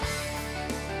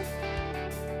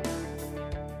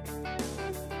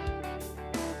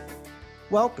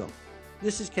Welcome.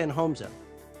 This is Ken Homza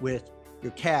with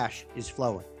Your Cash is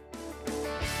Flowing.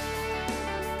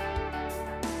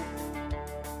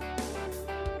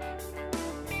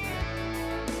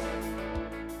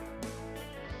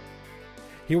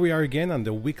 Here we are again on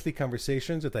the weekly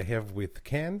conversations that I have with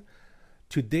Ken.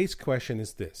 Today's question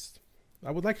is this.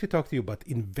 I would like to talk to you about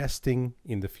investing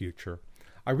in the future.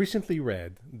 I recently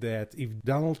read that if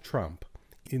Donald Trump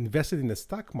invested in the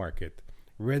stock market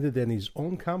rather than his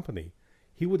own company,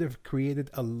 he would have created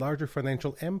a larger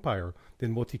financial empire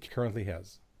than what he currently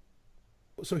has.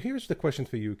 So here's the question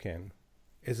for you, Ken.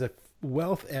 As a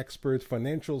wealth expert,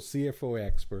 financial CFO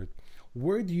expert,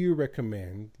 where do you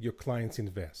recommend your clients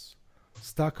invest?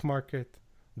 Stock market,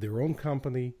 their own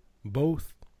company,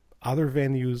 both, other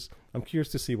venues? I'm curious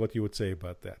to see what you would say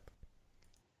about that.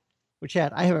 Well,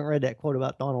 Chad, I haven't read that quote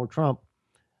about Donald Trump.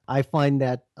 I find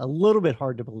that a little bit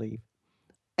hard to believe.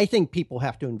 I think people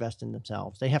have to invest in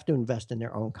themselves. They have to invest in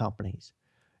their own companies.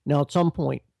 Now, at some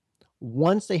point,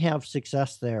 once they have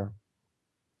success there,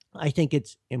 I think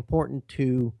it's important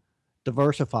to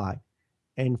diversify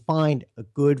and find a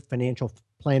good financial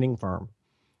planning firm.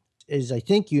 As I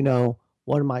think you know,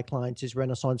 one of my clients is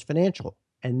Renaissance Financial,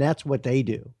 and that's what they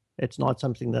do. It's not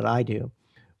something that I do.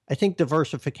 I think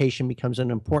diversification becomes an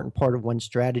important part of one's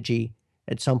strategy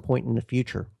at some point in the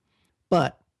future.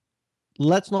 But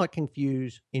let's not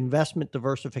confuse investment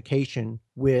diversification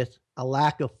with a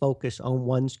lack of focus on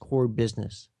one's core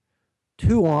business.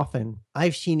 Too often,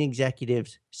 I've seen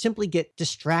executives simply get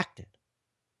distracted.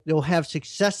 They'll have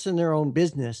success in their own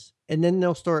business, and then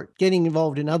they'll start getting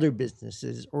involved in other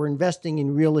businesses or investing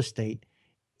in real estate.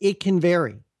 It can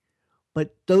vary,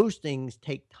 but those things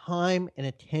take time and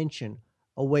attention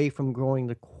away from growing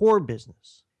the core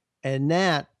business. And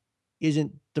that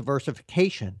isn't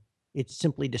diversification. It's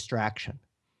simply distraction.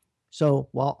 So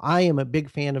while I am a big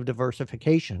fan of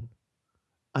diversification,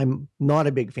 I'm not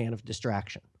a big fan of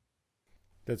distraction.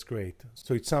 That's great.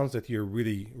 So it sounds that you're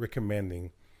really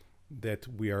recommending that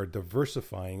we are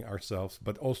diversifying ourselves,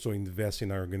 but also invest in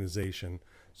our organization.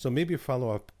 So maybe a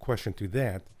follow-up question to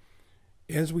that.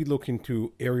 As we look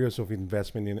into areas of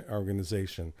investment in our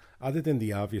organization, other than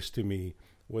the obvious to me,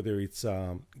 whether it's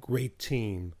a great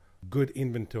team, good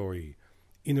inventory,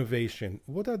 innovation,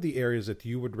 what are the areas that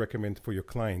you would recommend for your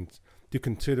clients to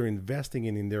consider investing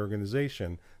in their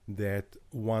organization that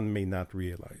one may not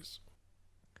realize?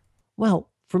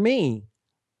 Well, for me,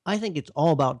 I think it's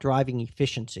all about driving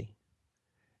efficiency.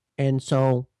 And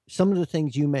so some of the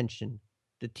things you mentioned,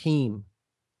 the team,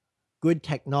 good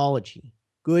technology,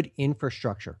 good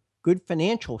infrastructure, good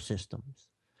financial systems.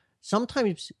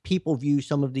 Sometimes people view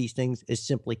some of these things as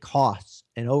simply costs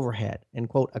and overhead and,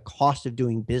 quote, a cost of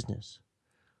doing business.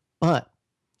 But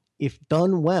if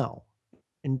done well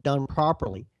and done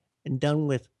properly and done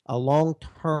with a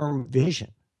long-term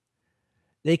vision,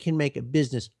 they can make a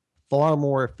business far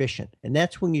more efficient. And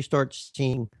that's when you start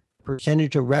seeing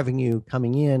percentage of revenue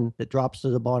coming in that drops to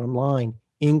the bottom line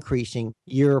increasing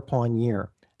year upon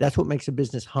year. That's what makes a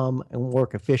business hum and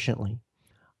work efficiently.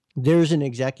 There's an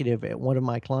executive at one of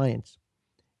my clients,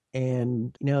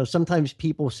 and sometimes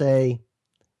people say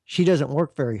she doesn't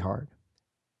work very hard.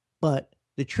 But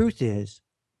the truth is,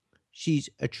 she's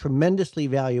a tremendously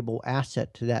valuable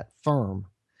asset to that firm.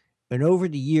 And over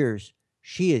the years,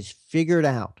 she has figured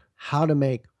out how to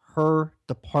make her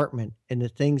department and the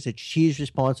things that she's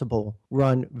responsible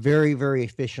run very, very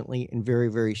efficiently and very,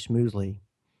 very smoothly.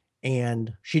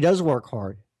 And she does work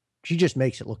hard. She just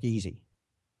makes it look easy.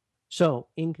 So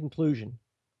in conclusion,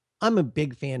 I'm a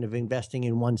big fan of investing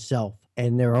in oneself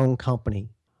and their own company,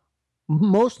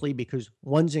 mostly because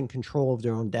one's in control of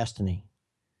their own destiny.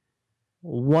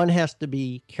 One has to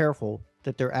be careful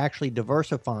that they're actually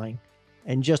diversifying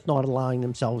and just not allowing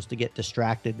themselves to get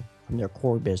distracted from their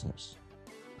core business.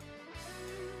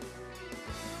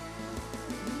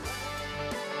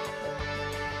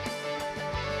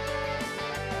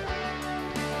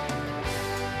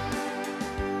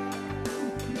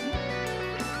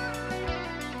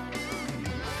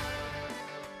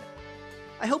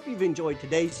 I hope you've enjoyed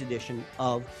today's edition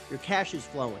of Your Cash is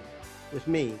Flowing with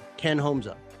me, Ken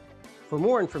Homza. For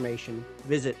more information,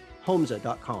 visit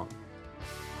homza.com.